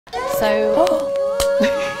So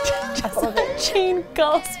Jean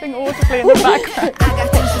gasping audibly in the background.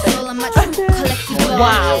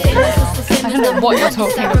 Wow. I don't know what you're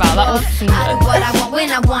talking about. That was seamless. What I want,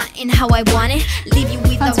 when I want, and how I want it. Leave you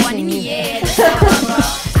with the one in the air.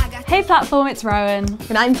 Hey Platform, it's Rowan.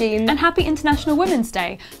 And I'm Jean. And happy International Women's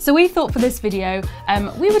Day. So we thought for this video,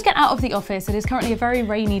 we would get out of the office. It is currently a very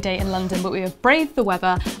rainy day in London, but we have braved the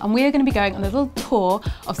weather and we are going to be going on a little tour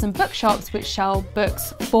of some bookshops which sell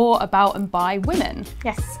books for, about and by women.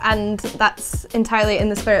 Yes, and that's entirely in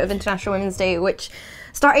the spirit of International Women's Day, which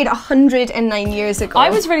started 109 years ago. I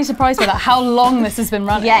was really surprised by that, how long this has been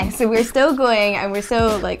running. Yeah, so we're still going and we're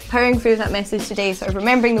still like powering through that message today, sort of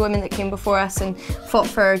remembering the women that came before us and fought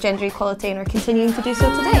for gender equality and are continuing to do so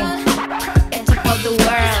today. Top of the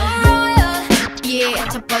world. Yeah,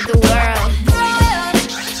 top of the world.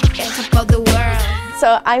 Top of the world.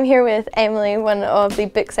 So I'm here with Emily, one of the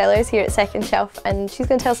booksellers here at Second Shelf, and she's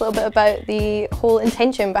going to tell us a little bit about the whole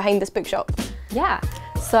intention behind this bookshop. Yeah.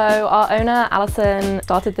 So our owner, Alison,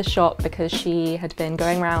 started the shop because she had been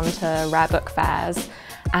going around to rare book fairs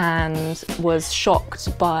and was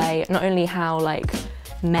shocked by not only how like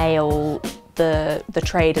male the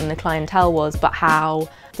trade and the clientele was, but how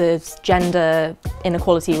the gender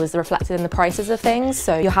inequality was reflected in the prices of things.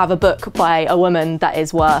 So you have a book by a woman that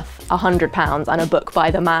is worth £100 and a book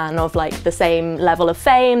by the man of like the same level of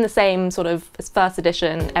fame, the same sort of first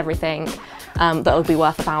edition, everything, that would be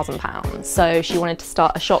worth £1,000. So she wanted to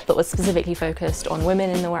start a shop that was specifically focused on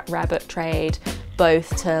women in the rare book trade,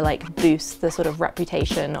 both to like boost the sort of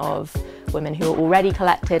reputation of women who are already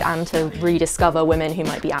collected and to rediscover women who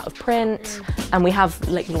might be out of print. And we have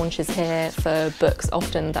like launches here for books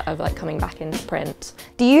often that are like coming back into print.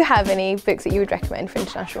 Do you have any books that you would recommend for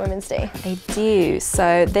International Women's Day? I do.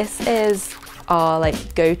 So this is our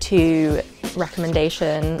like go-to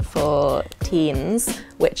recommendation for teens,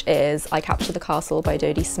 which is I Capture the Castle by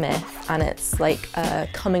Dodie Smith, and it's like a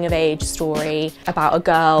coming-of-age story about a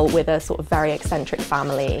girl with a sort of very eccentric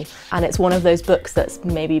family, and it's one of those books that's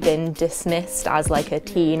maybe been dismissed as like a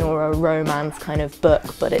teen or a romance kind of book,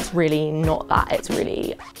 but it's really not that. It's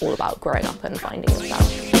really all about growing up and finding yourself.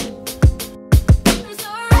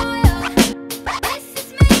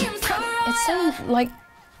 It's so like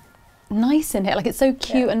nice in here, like it's so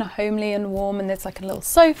cute and homely and warm, and there's like a little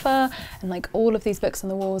sofa and like all of these books on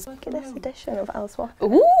the walls. Look at this edition of Alice Walker.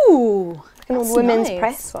 Ooh! Like an old women's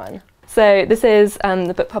press one. So this is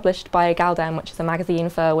the book published by Galdem, which is a magazine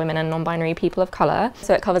for women and non-binary people of colour.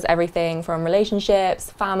 So it covers everything from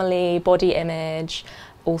relationships, family, body image,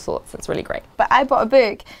 all sorts. It's really great. But I bought a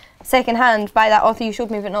book second-hand by that author you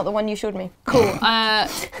showed me, but not the one you showed me. Cool.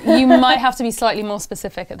 You might have to be slightly more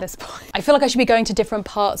specific at this point. I feel like I should be going to different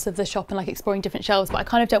parts of the shop and like exploring different shelves, but I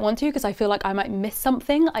kind of don't want to because I feel like I might miss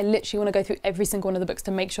something. I literally want to go through every single one of the books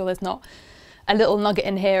to make sure there's not a little nugget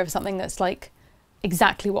in here of something that's like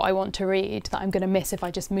exactly what I want to read that I'm going to miss if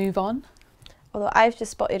I just move on. Although I've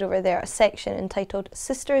just spotted over there a section entitled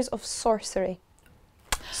Sisters of Sorcery.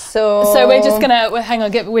 So we're just gonna, we're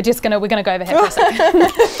gonna go over here for a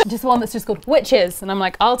second. Just one that's just called Witches, and I'm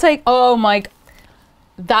like, I'll take, oh my,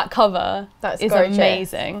 that cover is gorgeous.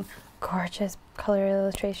 Amazing. Gorgeous colour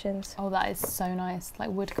illustrations. Oh, that is so nice,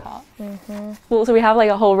 like woodcut. Well, so we have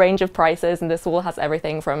like a whole range of prices, and this all has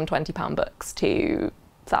everything from £20 books to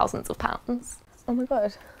thousands of pounds. Oh my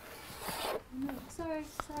god. No, sorry,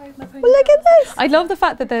 my well, look at this! I love the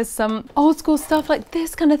fact that there's some old school stuff like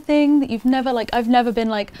this kind of thing that you've never like, I've never been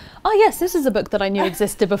like, oh yes, this is a book that I knew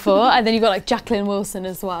existed before. And then you've got like Jacqueline Wilson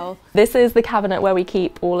as well. This is the cabinet where we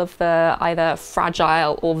keep all of the either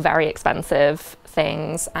fragile or very expensive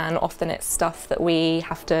things, and often it's stuff that we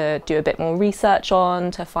have to do a bit more research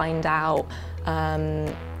on to find out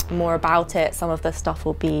more about it. Some of the stuff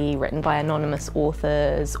will be written by anonymous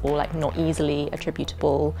authors or like not easily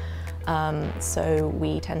attributable. So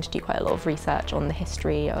we tend to do quite a lot of research on the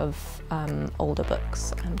history of older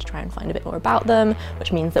books and to try and find a bit more about them,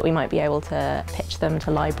 which means that we might be able to pitch them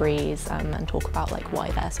to libraries and talk about like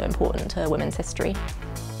why they're so important to women's history.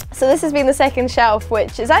 So this has been the Second Shelf,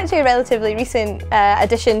 which is actually a relatively recent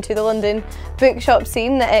addition to the London bookshop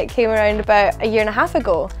scene. It came around about 1.5 years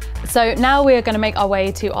ago. So now we're going to make our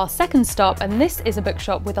way to our second stop, and this is a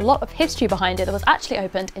bookshop with a lot of history behind it that was actually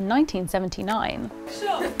opened in 1979.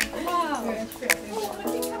 Wow.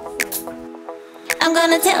 I'm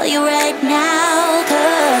gonna tell you right now,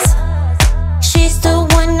 'cause she's the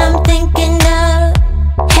one I'm thinking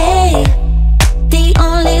of. Hey, the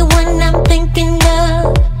only one I'm thinking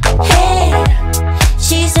of. Hey,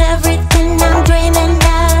 she's everything I'm dreaming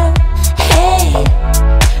of. Hey,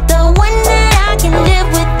 the one that I can live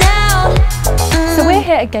without. So we're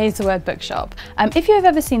here gay is the word bookshop. If you have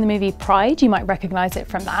ever seen the movie Pride, you might recognise it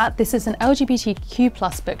from that. This is an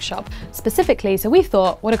LGBTQ+ bookshop specifically, so we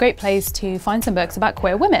thought what a great place to find some books about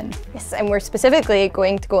queer women. Yes, and we're specifically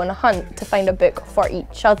going to go on a hunt to find a book for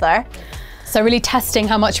each other. So really testing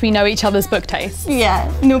how much we know each other's book tastes.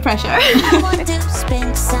 Yeah, no pressure. I want to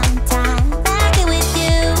spend some time back with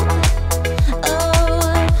you. Oh,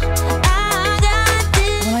 I got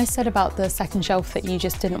this. When I said about the second shelf that you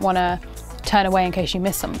just didn't want to turn away in case you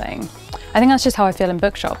missed something, I think that's just how I feel in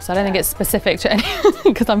bookshops. I don't think it's specific to any,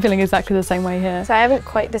 because I'm feeling exactly the same way here. So I haven't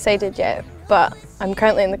quite decided yet, but I'm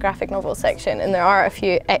currently in the graphic novel section and there are a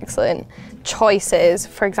few excellent choices.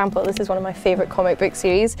 For example, this is one of my favourite comic book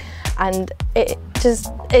series, and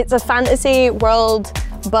it's a fantasy world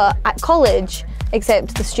but at college,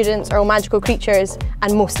 except the students are all magical creatures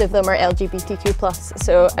and most of them are LGBTQ+.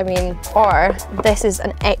 So I mean, or this is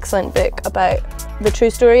an excellent book about the true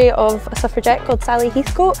story of a suffragette called Sally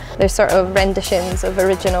Heathcote. There's sort of renditions of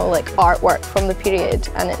original like artwork from the period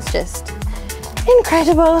and it's just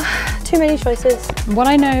incredible. Too many choices. What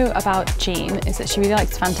I know about Jean is that she really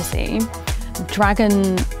likes fantasy.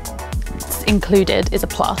 Dragon included is a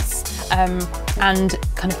plus. And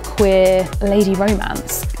kind of queer lady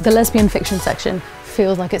romance. The lesbian fiction section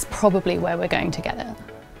feels like it's probably where we're going to get it.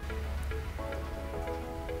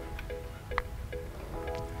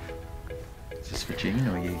 Is this for Jean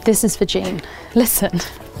or you? This is for Jean. Listen.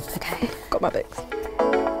 Okay. Got my books.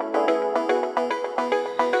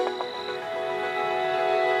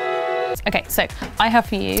 Okay, so I have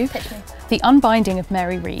for you The Unbinding of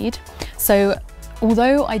Mary Read. So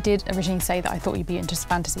although I did originally say that I thought you'd be into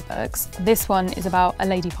fantasy books, this one is about a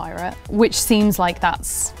lady pirate, which seems like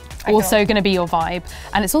that's also going to be your vibe.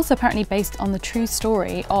 And it's also apparently based on the true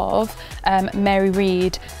story of Mary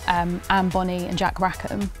Read, Anne Bonny and Jack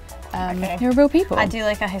Rackham. You're real people. I do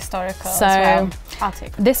like a historical so, as well. I'll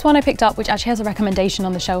take that. This one I picked up, which actually has a recommendation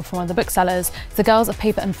on the shelf from one of the booksellers, The Girls of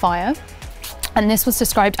Paper and Fire. And this was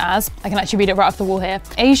described as, I can actually read it right off the wall here,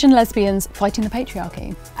 Asian lesbians fighting the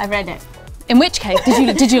patriarchy. I read it. In which case,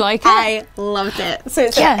 did you like it? I loved it. So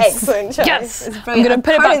it's an excellent choice. Yes. It's I'm going to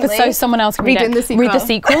put it back so someone else can read the sequel. Read the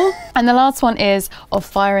sequel. And the last one is Of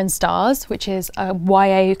Fire and Stars, which is a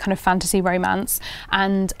YA kind of fantasy romance.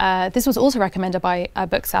 And this was also recommended by a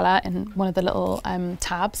bookseller in one of the little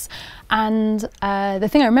tabs. And the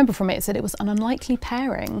thing I remember from it is that it was an unlikely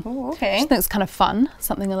pairing. Oh, okay. I think it's kind of fun,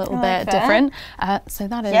 something a little bit different. So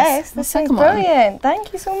that is the second one. Brilliant.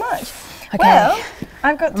 Thank you so much. Okay. Well,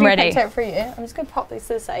 I've got three ready. picked out for you. I'm just going to pop these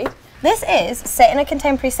to the side. This is set in a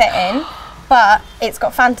contemporary setting, but it's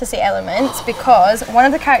got fantasy elements because one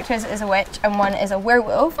of the characters is a witch and one is a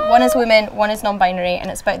werewolf. One is women, one is non-binary, and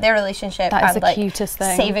it's about their relationship That is and the like cutest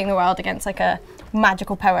thing. saving the world against like a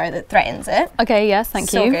magical power that threatens it. Okay, yes,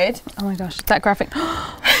 thank you. So good. Oh my gosh, that graphic.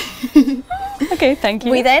 Okay, thank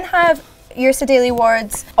you. We then have Yrsa Daley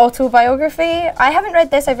Ward's autobiography. I haven't read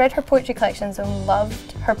this, I've read her poetry collections and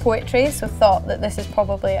loved her poetry, so thought that this is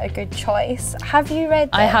probably a good choice. Have you read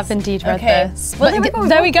this? I have indeed read this. Well, but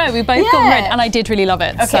there we go, we both got read and I did really love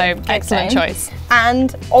it, so excellent choice.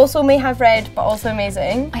 And also may have read, but also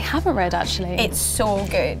amazing. I haven't read actually. It's so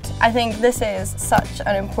good. I think this is such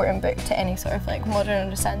an important book to any sort of like modern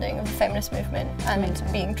understanding of the feminist movement and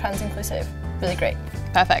being trans-inclusive. Really great.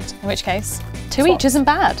 Perfect, in which case, two each isn't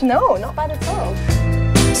bad. No, not bad at all.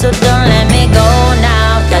 So don't let me go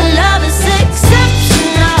now. Your love is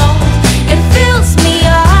exceptional. It fills me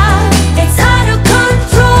up. It's out of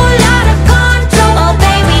control, out of control. Oh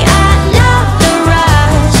baby, I love the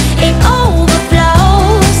rush. It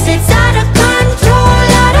overflows. It's out of control,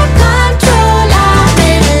 out of control. I'm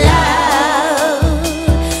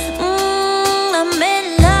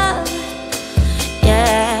in love.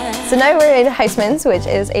 Yeah. So now we're in Housman's, which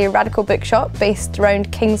is a radical bookshop based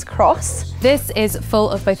around King's Cross. This is full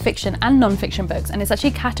of both fiction and non-fiction books, and it's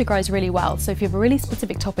actually categorised really well. So if you have a really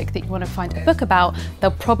specific topic that you want to find a book about, they'll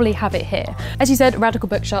probably have it here. As you said, radical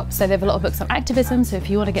bookshop, so they have a lot of books on activism, so if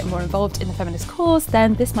you want to get more involved in the feminist cause,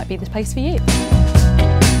 then this might be the place for you.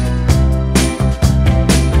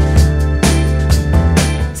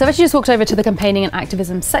 So I've actually just walked over to the campaigning and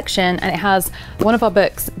activism section, and it has one of our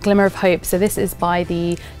books, Glimmer of Hope. So this is by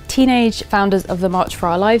the teenage founders of the March for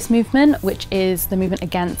Our Lives movement, which is the movement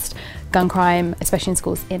against gun crime, especially in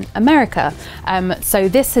schools in America. So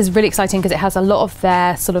this is really exciting because it has a lot of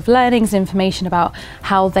their sort of learnings and information about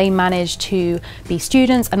how they manage to be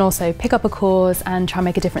students and also pick up a cause and try and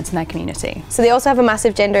make a difference in their community. So they also have a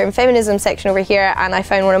massive gender and feminism section over here, and I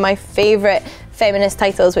found one of my favourite feminist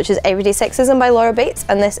titles, which is Everyday Sexism by Laura Bates,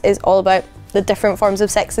 and this is all about the different forms of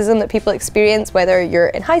sexism that people experience, whether you're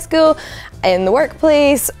in high school, in the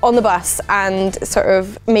workplace, on the bus, and sort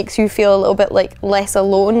of makes you feel a little bit like less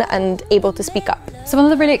alone and able to speak up. So one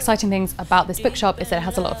of the really exciting things about this bookshop is that it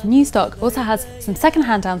has a lot of new stock, also has some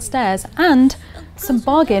secondhand downstairs and some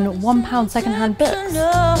bargain £1 secondhand books.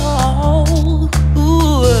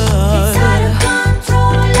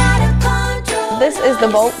 This is the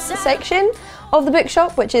vaults section of the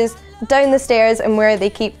bookshop, which is down the stairs and where they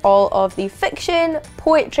keep all of the fiction,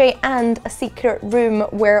 poetry, and a secret room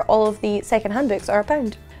where all of the second-hand books are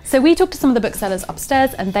bound. So we talked to some of the booksellers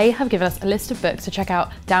upstairs and they have given us a list of books to check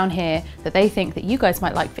out down here that they think that you guys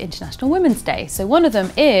might like for International Women's Day. So one of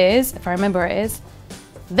them is, if I remember it is,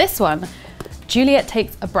 this one, Juliet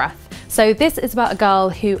Takes a Breath. So this is about a girl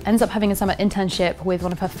who ends up having a summer internship with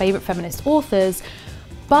one of her favourite feminist authors,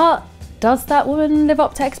 but does that woman live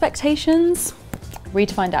up to expectations? Read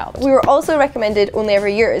to find out. We were also recommended Only Ever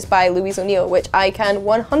Yours by Louise O'Neill, which I can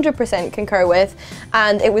 100% concur with,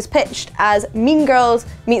 and it was pitched as Mean Girls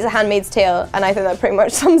meets A Handmaid's Tale, and I think that pretty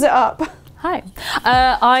much sums it up. Hi.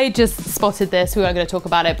 I just spotted this, we weren't going to talk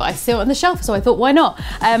about it, but I see it on the shelf, so I thought, why not?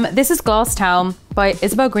 This is Glass Town by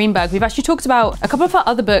Isabel Greenberg. We've actually talked about a couple of our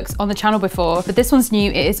other books on the channel before, but this one's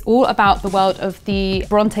new. It is all about the world of the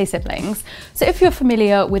Bronte siblings. So if you're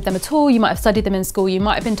familiar with them at all, you might have studied them in school, you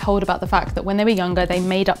might have been told about the fact that when they were younger, they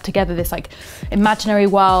made up together this like imaginary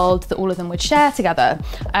world that all of them would share together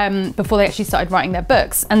before they actually started writing their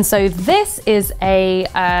books. And so this is a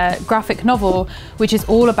graphic novel, which is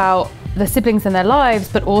all about the siblings and their lives,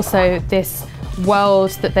 but also this world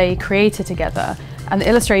that they created together. And the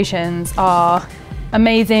illustrations are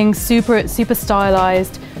amazing, super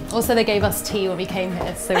stylized. Also, they gave us tea when we came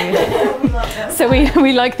here, so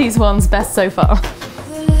we like these ones best so far.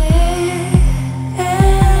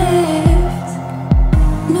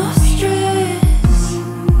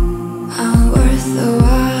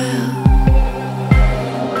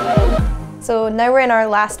 So now we're in our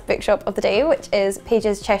last bookshop of the day, which is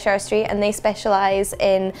Pages Cheshire Street, and they specialise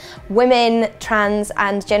in women, trans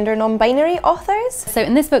and gender non-binary authors. So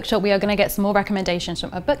in this bookshop we are going to get some more recommendations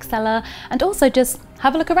from a bookseller and also just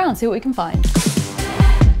have a look around, see what we can find.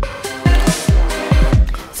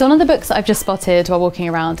 So one of the books that I've just spotted while walking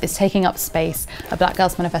around is Taking Up Space, a Black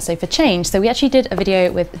Girl's Manifesto for Change. So we actually did a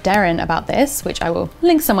video with Darren about this, which I will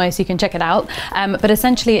link somewhere so you can check it out. But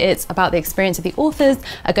essentially it's about the experience of the authors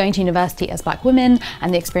going to university as Black women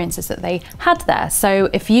and the experiences that they had there. So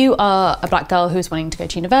if you are a Black girl who's wanting to go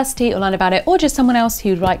to university or learn about it, or just someone else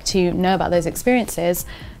who'd like to know about those experiences,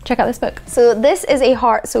 check out this book. So this is A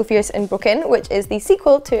Heart So Fierce and Broken, which is the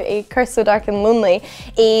sequel to A Curse So Dark and Lonely,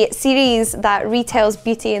 a series that retells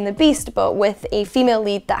Beauty and the Beast, but with a female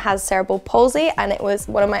lead that has cerebral palsy, and it was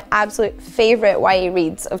one of my absolute favourite YA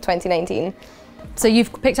reads of 2019. So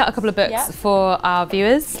you've picked out a couple of books for our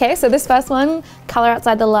viewers. Okay, so this first one, Colour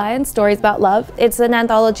Outside the Lines, Stories About Love. It's an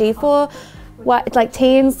anthology for like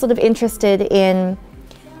teens sort of interested in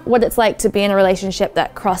what it's like to be in a relationship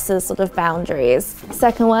that crosses sort of boundaries.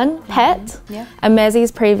 Second one, Pet. And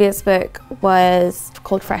Menzies' previous book was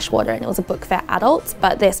called Freshwater, and it was a book for adults,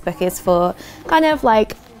 but this book is for kind of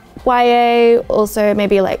like YA, also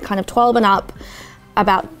maybe like kind of 12 and up,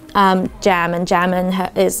 about Jam, and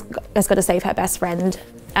has got to save her best friend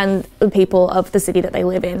and the people of the city that they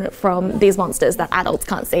live in from these monsters that adults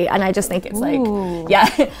can't see. And I just think it's like,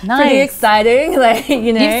 pretty exciting. Like,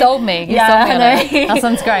 you know. You sold me. You sold me on it. That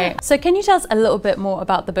sounds great. So can you tell us a little bit more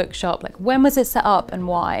about the bookshop? Like, when was it set up and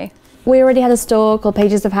why? We already had a store called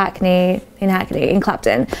Pages of Hackney in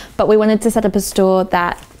Clapton, but we wanted to set up a store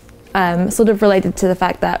that sort of related to the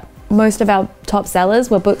fact that most of our top sellers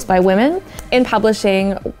were books by women. In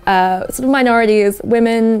publishing, sort of minorities,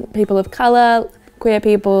 women, people of colour, queer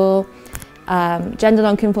people, gender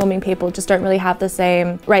non-conforming people just don't really have the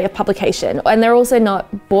same rate of publication, and they're also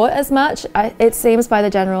not bought as much, it seems, by the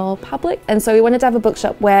general public. And so we wanted to have a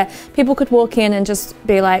bookshop where people could walk in and just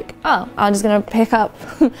be like, oh, I'm just going to pick up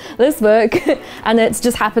this book, and it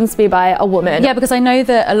just happens to be by a woman. Yeah, because I know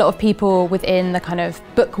that a lot of people within the kind of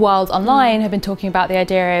book world online have been talking about the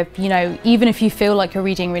idea of, you know, even if you feel like you're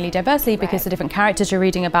reading really diversely because the different characters you're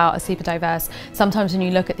reading about are super diverse, sometimes when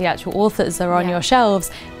you look at the actual authors that are on your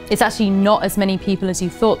shelves, it's actually not as many people as you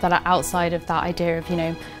thought that are outside of that idea of, you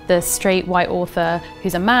know, the straight white author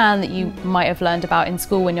who's a man that you might have learned about in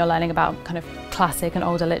school when you're learning about kind of classic and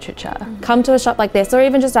older literature. Come to a shop like this, or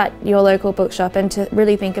even just at your local bookshop, and to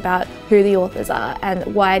really think about who the authors are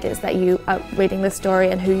and why it is that you are reading the story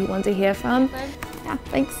and who you want to hear from. Yeah,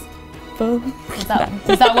 thanks. Does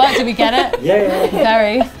that work? Did we get it? Yeah.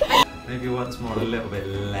 Very. Maybe once more, a little bit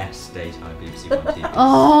less daytime BBC One TV.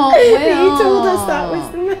 Oh, You told us that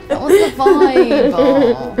was the that was the vibe.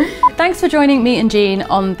 Oh. Thanks for joining me and Jean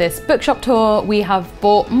on this bookshop tour. We have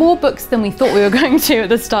bought more books than we thought we were going to at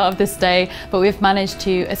the start of this day, but we've managed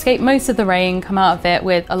to escape most of the rain, come out of it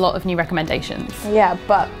with a lot of new recommendations. Yeah,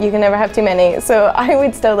 but you can never have too many. So I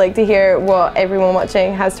would still like to hear what everyone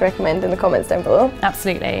watching has to recommend in the comments down below.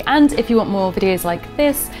 Absolutely. And if you want more videos like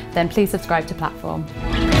this, then please subscribe to Platform.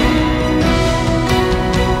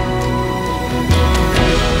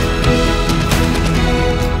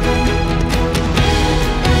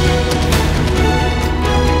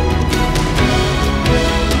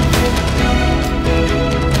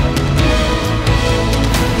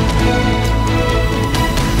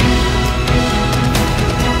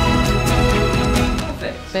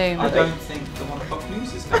 Boom. I don't think the 1 o'clock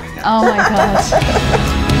news is coming now. Oh my god.